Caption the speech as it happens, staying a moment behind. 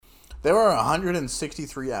There are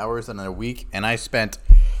 163 hours in a week, and I spent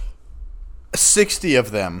 60 of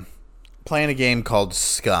them playing a game called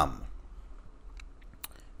Scum.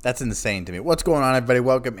 That's insane to me. What's going on, everybody?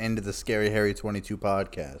 Welcome into the Scary Harry 22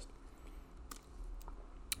 podcast.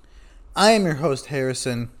 I am your host,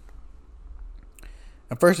 Harrison.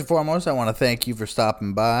 And first and foremost, I want to thank you for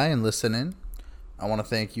stopping by and listening. I want to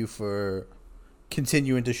thank you for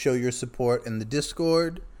continuing to show your support in the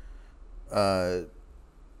Discord.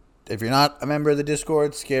 If you're not a member of the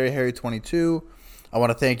Discord, Scary Harry 22, I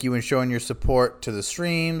want to thank you in showing your support to the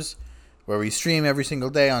streams, where we stream every single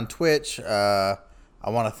day on Twitch. I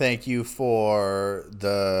want to thank you for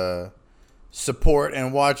the support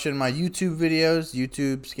and watching my YouTube videos,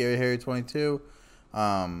 YouTube Scary Harry 22.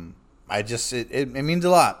 It means a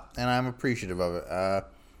lot, and I'm appreciative of it.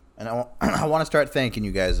 And I want to start thanking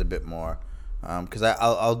you guys a bit more, because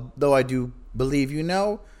although I do believe you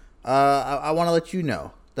know, I want to let you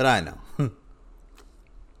know that I know.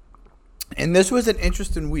 And this was an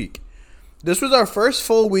interesting week. This was our first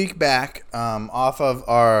full week back off of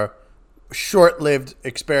our short-lived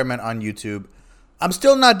experiment on YouTube. I'm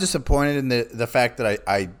still not disappointed in the fact that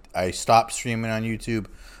I stopped streaming on YouTube.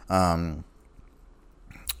 I'll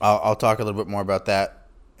talk a little bit more about that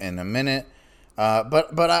in a minute.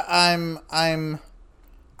 But I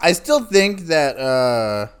still think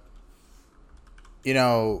that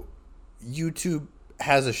YouTube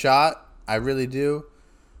has a shot. I really do.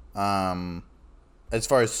 As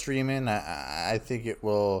far as streaming, I think it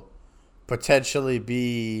will potentially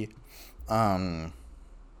be. I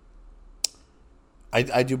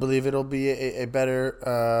do believe it'll be a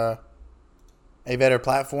better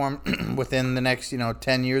platform within the next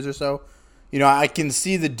 10 years or so. I can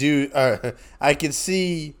see I can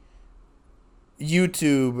see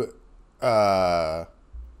YouTube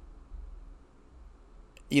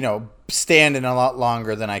standing a lot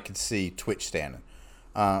longer than I could see Twitch standing.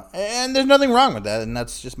 And there's nothing wrong with that, and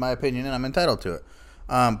that's just my opinion, and I'm entitled to it.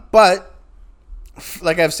 But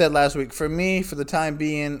like I've said last week, for me, for the time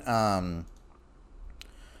being, I'm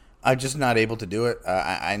just not able to do it.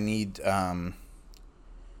 I need a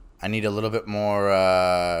little bit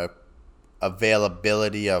more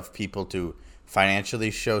availability of people to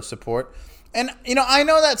financially show support. And I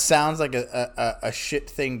know that sounds like a shit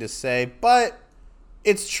thing to say, but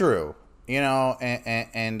it's true.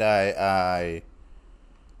 And I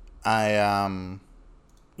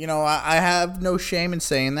have no shame in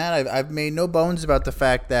saying that. I've made no bones about the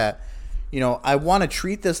fact that, I want to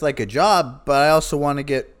treat this like a job, but I also want to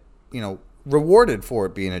get, rewarded for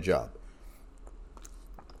it being a job.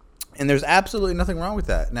 And there's absolutely nothing wrong with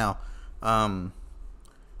that. Now, I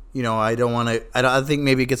don't want to, I think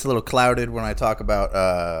maybe it gets a little clouded when I talk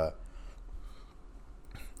about,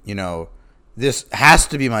 this has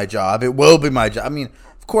to be my job. It will be my job. I mean,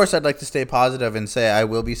 of course, I'd like to stay positive and say I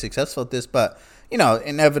will be successful at this, but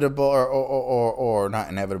inevitable or not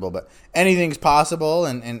inevitable, but anything's possible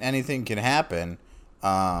and anything can happen.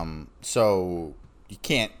 So you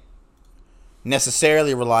can't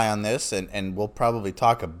necessarily rely on this, and we'll probably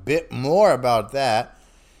talk a bit more about that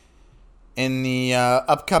in the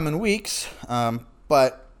upcoming weeks.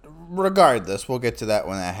 But regardless, we'll get to that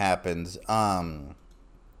when that happens.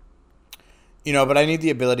 But I need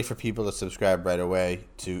the ability for people to subscribe right away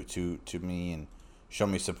to me and show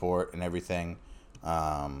me support and everything.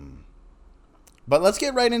 But let's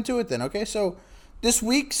get right into it then, okay? So this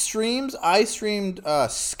week's streams, I streamed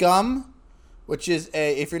Scum, which is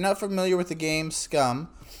if you're not familiar with the game Scum,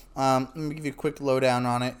 let me give you a quick lowdown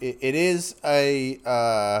on it. It is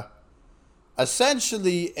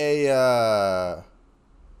essentially a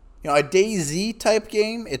DayZ type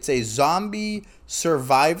game. It's a zombie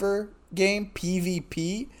survivor game,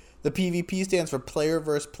 PvP. The PvP stands for player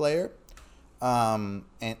versus player. And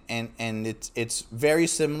it's very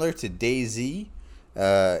similar to DayZ.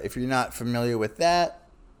 If you're not familiar with that,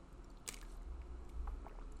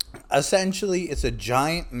 essentially it's a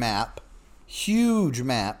giant map, huge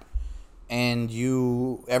map, and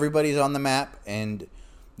everybody's on the map, and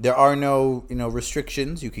there are no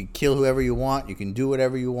restrictions. You can kill whoever you want. You can do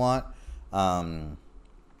whatever you want.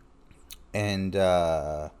 It's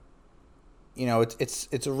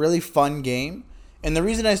a really fun game. And the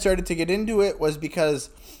reason I started to get into it was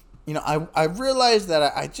because, I realized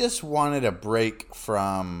that I just wanted a break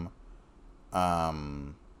from,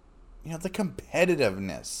 the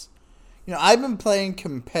competitiveness. I've been playing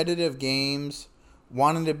competitive games,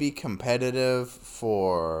 wanting to be competitive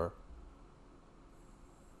for,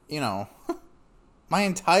 my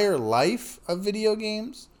entire life of video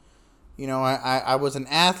games. I was an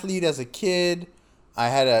athlete as a kid. I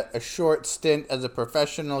had a short stint as a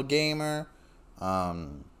professional gamer.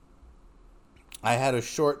 I had a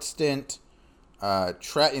short stint,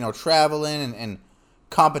 traveling and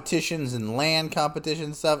competitions and land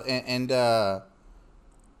competition stuff, and I've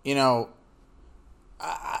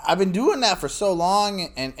been doing that for so long,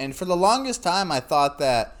 and for the longest time, I thought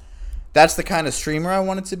that that's the kind of streamer I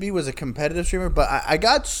wanted to be, was a competitive streamer. But I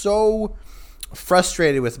got so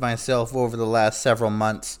frustrated with myself over the last several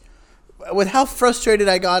months with how frustrated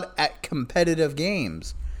I got at competitive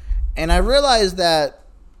games. And I realized that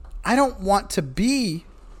I don't want to be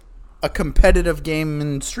a competitive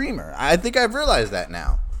gaming streamer. I think I've realized that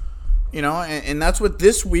now. And that's what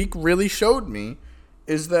this week really showed me,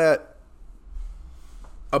 is that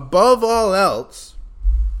above all else,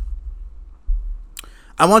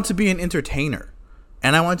 I want to be an entertainer,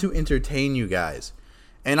 and I want to entertain you guys.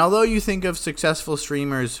 And although you think of successful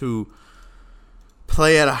streamers who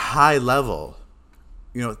play at a high level,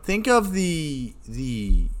 think of the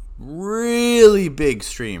really big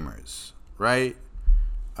streamers, right?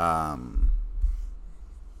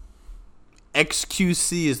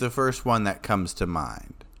 XQC is the first one that comes to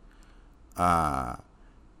mind.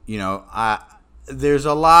 There's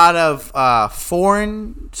a lot of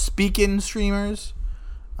foreign speaking streamers,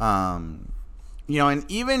 and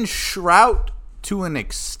even Shrout to an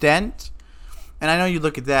extent. And I know you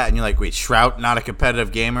look at that and you're like, wait, Shrout, not a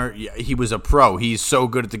competitive gamer? He was a pro. He's so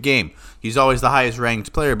good at the game. He's always the highest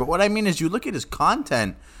ranked player. But what I mean is, you look at his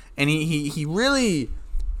content and he really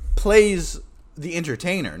plays the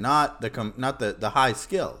entertainer, not the high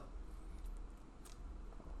skill.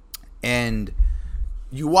 And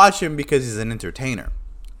you watch him because he's an entertainer.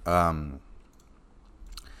 And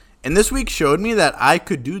this week showed me that I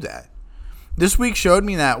could do that. This week showed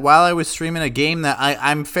me that while I was streaming a game that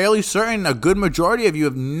I'm fairly certain a good majority of you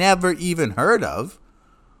have never even heard of,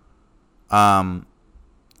 I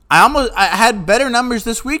had better numbers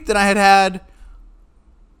this week than I had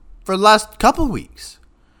for the last couple weeks.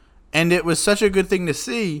 And it was such a good thing to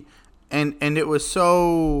see, and it was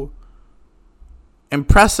so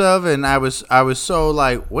impressive, and I was so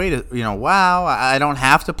like, wait, wow, I don't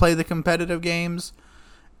have to play the competitive games.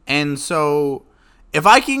 And so if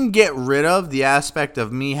I can get rid of the aspect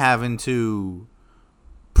of me having to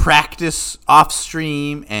practice off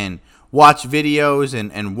stream and watch videos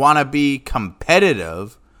and want to be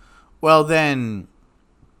competitive, well, then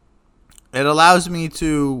it allows me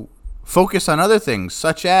to focus on other things,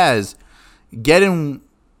 such as getting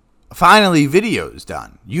finally videos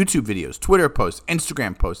done, YouTube videos, Twitter posts,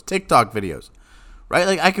 Instagram posts, TikTok videos, right?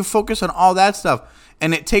 Like, I can focus on all that stuff,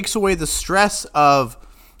 and it takes away the stress of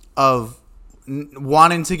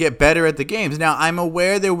wanting to get better at the games. Now, I'm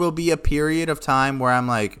aware there will be a period of time where I'm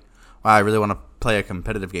like, wow, I really want to play a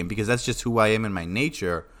competitive game, because that's just who I am in my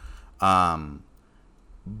nature. But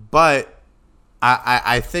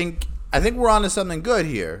I think we're onto something good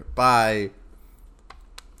here by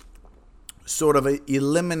sort of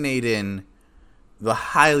eliminating the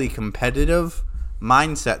highly competitive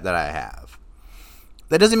mindset that I have.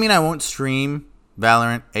 That doesn't mean I won't stream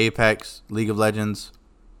Valorant, Apex, League of Legends.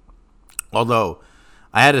 Although,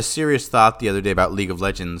 I had a serious thought the other day about League of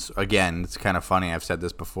Legends. Again, it's kind of funny, I've said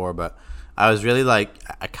this before, but I was really like,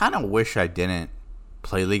 I kind of wish I didn't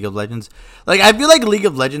play League of Legends. Like, I feel like League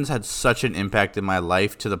of Legends had such an impact in my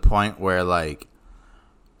life to the point where, like,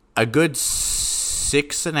 a good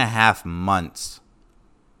 6.5 months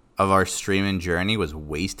of our streaming journey was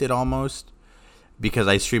wasted almost, because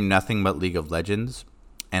I streamed nothing but League of Legends,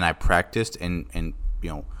 and I practiced and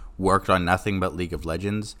worked on nothing but League of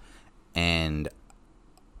Legends. And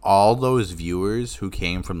all those viewers who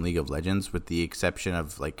came from League of Legends, with the exception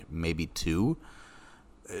of like maybe 2,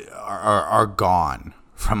 are gone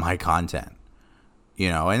from my content.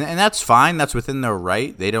 And that's fine. That's within their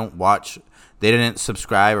right. They didn't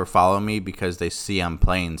subscribe or follow me because they see I'm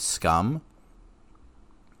playing Scum.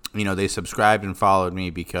 They subscribed and followed me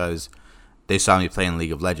because they saw me playing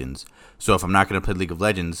League of Legends. So if I'm not going to play League of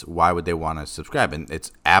Legends, why would they want to subscribe? And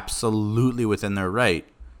it's absolutely within their right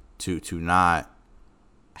to not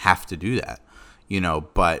have to do that,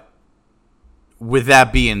 but with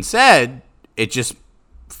that being said, it just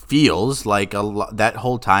feels like that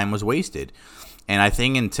whole time was wasted. And I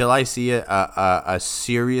think until I see a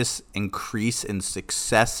serious increase in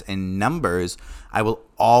success in numbers, I will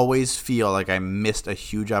always feel like I missed a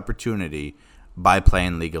huge opportunity by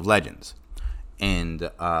playing League of Legends.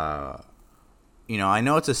 And I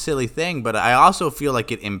know it's a silly thing, but I also feel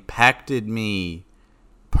like it impacted me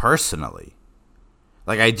personally.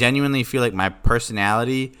 Like, I genuinely feel like my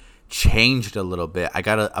personality changed a little bit. I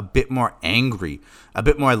got a bit more angry, a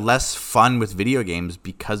bit more less fun with video games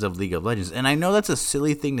because of League of Legends. And I know that's a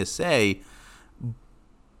silly thing to say,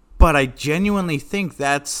 but I genuinely think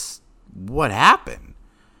that's what happened?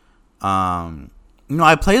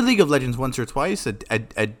 I play League of Legends once or twice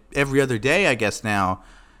every other day, I guess now.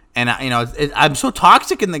 And, I'm so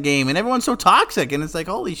toxic in the game, and everyone's so toxic. And it's like,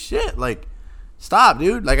 holy shit, like, stop,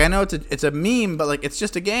 dude. Like, I know it's a meme, but, like, it's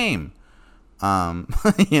just a game. So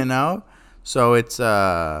it's,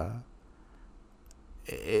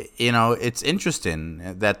 it's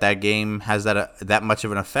interesting that game has that much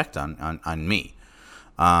of an effect on me.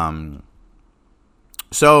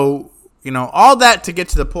 So, all that to get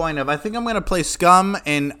to the point of, I think I'm going to play Scum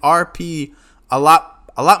and RP a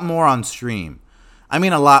lot more on stream. I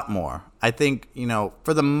mean, a lot more. I think,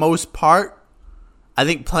 for the most part, I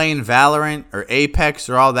think playing Valorant or Apex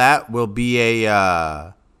or all that will be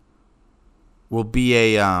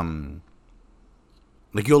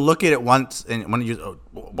like, you'll look at it once and when you,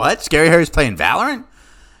 what? Scary Harry's playing Valorant?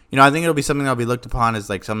 I think it'll be something that'll be looked upon as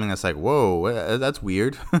like something that's like, whoa, that's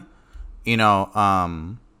weird.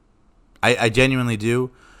 I genuinely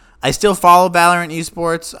do. I still follow Valorant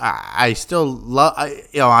esports. I still love,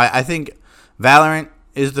 I think Valorant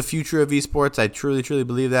is the future of esports. I truly, truly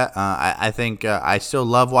believe that. I think I still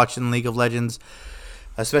love watching League of Legends,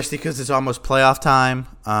 especially because it's almost playoff time.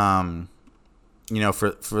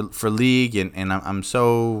 For League, and I'm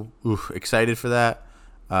so excited for that.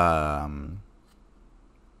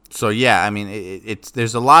 So yeah, I mean,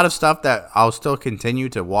 there's a lot of stuff that I'll still continue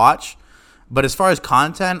to watch, but as far as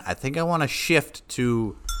content, I think I want to shift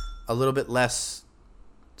to a little bit less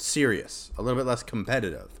serious, a little bit less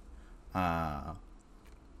competitive. And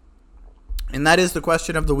that is the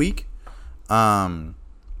question of the week. Do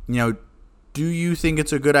you think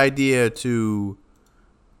it's a good idea to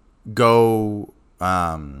go?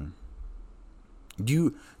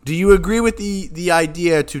 Do you agree with the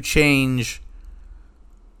idea to change,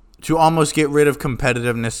 to almost get rid of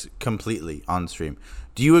competitiveness completely on stream?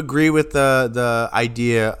 Do you agree with the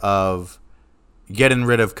idea of getting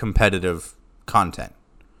rid of competitive content?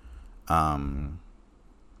 And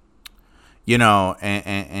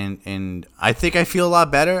I think I feel a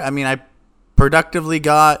lot better. I mean, I productively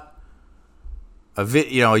got a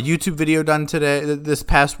YouTube video done this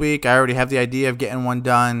past week. I already have the idea of getting one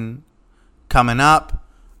done coming up.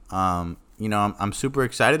 I'm super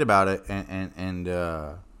excited about it, and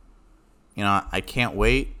I can't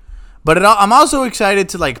wait. But I'm also excited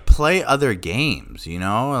to like play other games,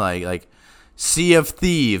 like Sea of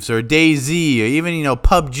Thieves or DayZ or even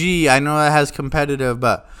PUBG. I know that has competitive,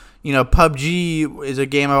 but PUBG is a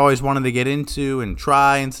game I always wanted to get into and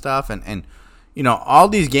try and stuff, and all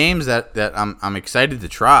these games that I'm excited to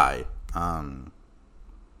try. So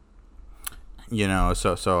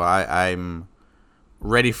I'm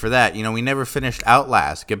ready for that. We never finished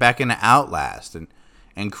Outlast. Get back into Outlast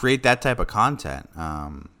and create that type of content.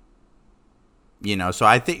 So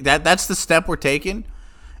I think that's the step we're taking.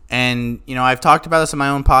 And, I've talked about this in my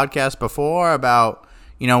own podcast before about,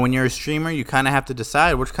 when you're a streamer, you kind of have to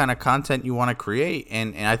decide which kind of content you want to create.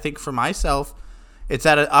 And I think for myself, it's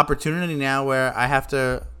at an opportunity now where I have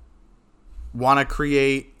to want to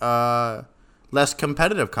create less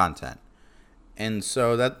competitive content. And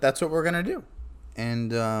so that's what we're going to do.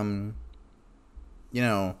 And,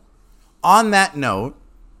 on that note,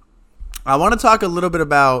 I want to talk a little bit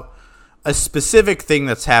about a specific thing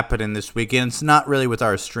that's happening this week, and it's not really with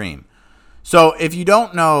our stream. So if you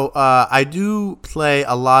don't know, I do play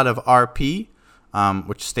a lot of RP,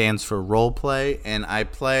 which stands for role play, and I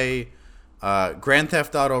play Grand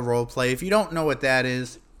Theft Auto role play. If you don't know what that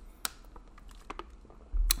is,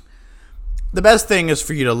 the best thing is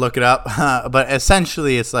for you to look it up. But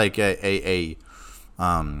essentially, it's like a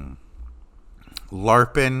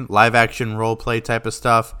LARPing, live action role play type of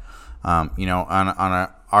stuff. On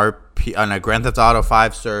a Grand Theft Auto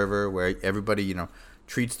 5 server where everybody,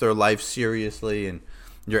 treats their life seriously and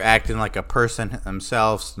you're acting like a person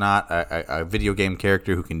themselves, not a video game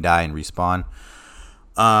character who can die and respawn.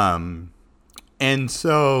 And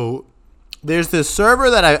so there's this server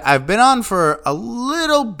that I've been on for a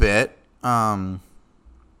little bit. The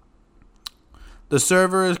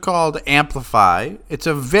server is called Amplify. It's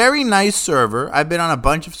a very nice server. I've been on a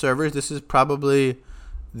bunch of servers. This is probably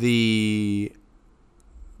the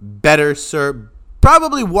better server,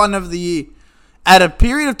 probably one of the, at a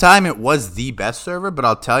period of time, it was the best server, but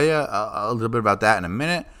I'll tell you a little bit about that in a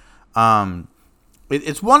minute.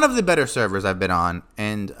 It's one of the better servers I've been on,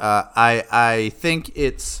 and I think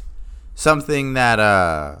it's something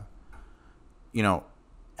that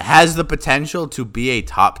has the potential to be a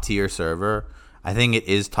top tier server. I think it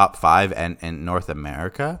is top 5 in North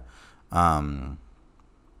America. But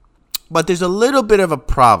there's a little bit of a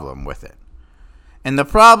problem with it. And the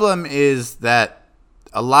problem is that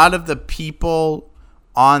a lot of the people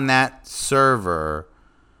on that server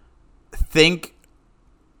think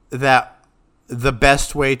that the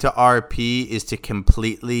best way to RP is to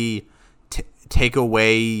completely take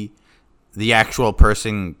away the actual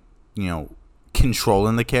person,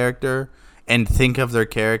 controlling the character, and think of their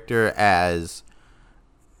character as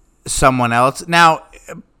someone else. Now,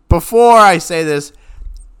 before I say this,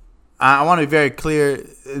 I want to be very clear.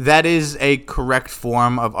 That is a correct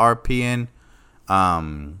form of RPing,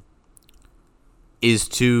 is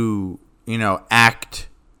to, act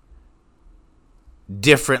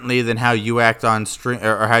differently than how you act on stream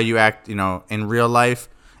or how you act, in real life.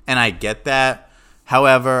 And I get that.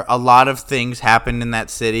 However, a lot of things happened in that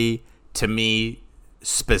city to me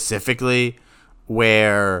specifically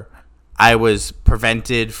where I was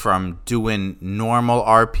prevented from doing normal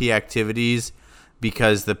RP activities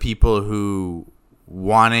because the people who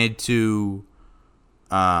wanted to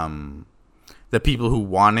RP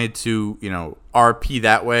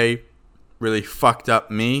that way really fucked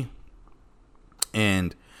up me,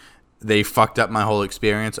 and they fucked up my whole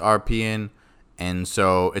experience RPing. And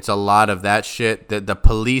so it's a lot of that shit. The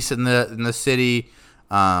police in the city,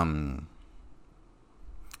 a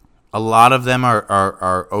lot of them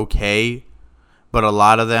are okay, but a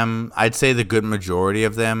lot of them, I'd say the good majority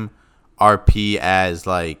of them, RP as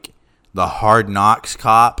like the hard knocks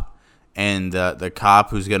cop and the cop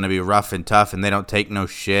who's going to be rough and tough and they don't take no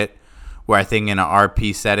shit. Where I think in an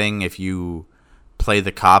RP setting, if you play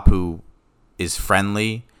the cop who is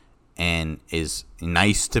friendly and is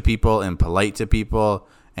nice to people and polite to people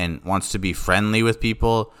and wants to be friendly with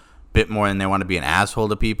people a bit more than they want to be an asshole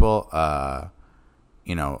to people, I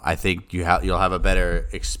think you'll have a better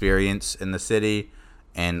experience in the city.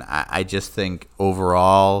 And I just think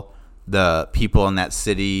overall the people in that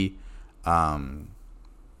city,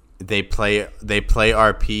 they play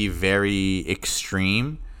RP very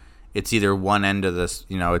extreme. It's either one end of this,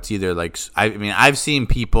 it's either like, I've seen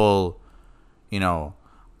people,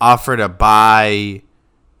 offer to buy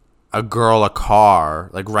a girl a car,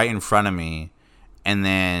 like right in front of me, and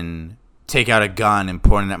then take out a gun and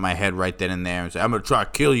point it at my head right then and there and say, "I'm going to try to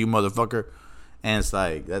kill you, motherfucker." And it's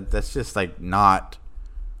like, that's just not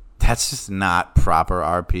proper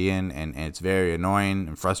RPing, and it's very annoying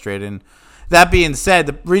and frustrating. That being said,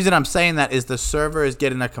 the reason I'm saying that is the server is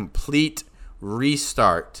getting a complete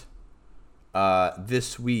restart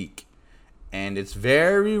this week, and it's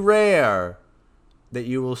very rare that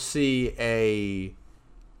you will see a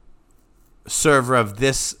server of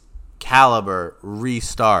this caliber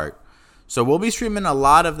restart. So we'll be streaming a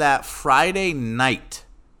lot of that. Friday night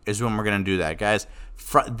is when we're going to do that, guys.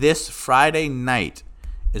 This Friday night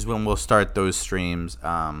is when we'll start those streams.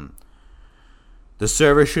 The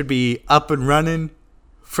server should be up and running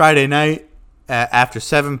Friday night after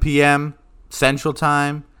 7 p.m. Central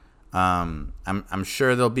Time. I'm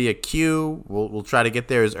sure there'll be a queue. We'll try to get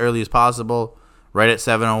there as early as possible, right at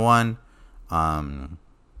 7:01.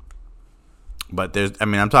 But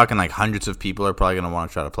I'm talking like hundreds of people are probably going to want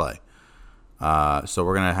to try to play. So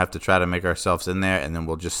we're going to have to try to make ourselves in there, and then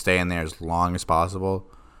we'll just stay in there as long as possible.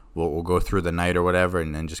 We'll go through the night or whatever,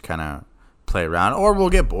 and then just kind of play around. Or we'll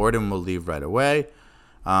get bored and we'll leave right away.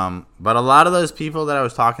 But a lot of those people that I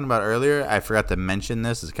was talking about earlier, I forgot to mention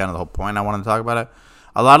this. Is kind of the whole point I wanted to talk about it.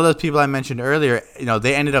 A lot of those people I mentioned earlier,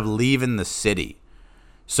 they ended up leaving the city.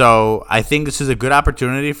 So I think this is a good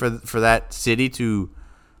opportunity for that city to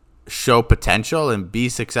show potential and be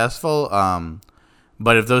successful.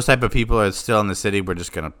 But if those type of people are still in the city, we're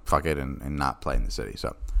just going to fuck it and not play in the city.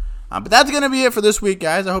 So, but that's going to be it for this week,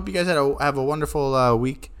 guys. I hope you guys have a wonderful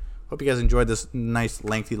week. Hope you guys enjoyed this nice,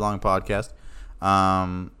 lengthy, long podcast.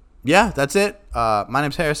 Yeah, that's it. My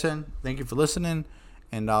name's Harrison. Thank you for listening,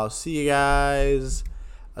 and I'll see you guys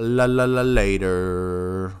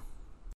later.